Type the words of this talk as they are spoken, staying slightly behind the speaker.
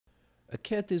A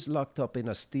cat is locked up in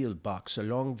a steel box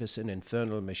along with an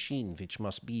infernal machine which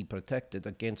must be protected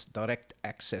against direct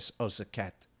access of the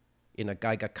cat. In a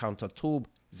Geiger counter tube,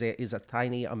 there is a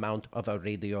tiny amount of a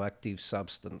radioactive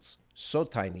substance, so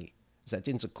tiny that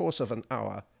in the course of an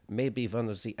hour, maybe one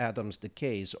of the atoms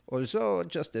decays, although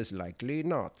just as likely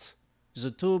not.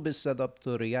 The tube is set up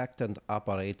to react and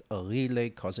operate a relay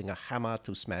causing a hammer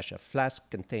to smash a flask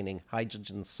containing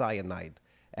hydrogen cyanide.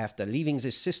 After leaving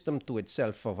the system to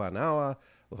itself for 1 hour,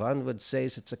 one would say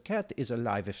that the cat is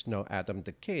alive if no atom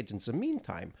decayed in the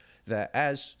meantime,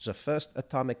 whereas the first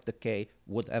atomic decay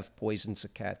would have poisoned the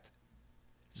cat.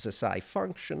 The psi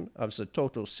function of the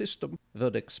total system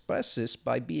would express this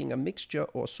by being a mixture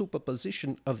or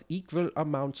superposition of equal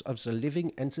amounts of the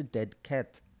living and the dead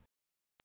cat.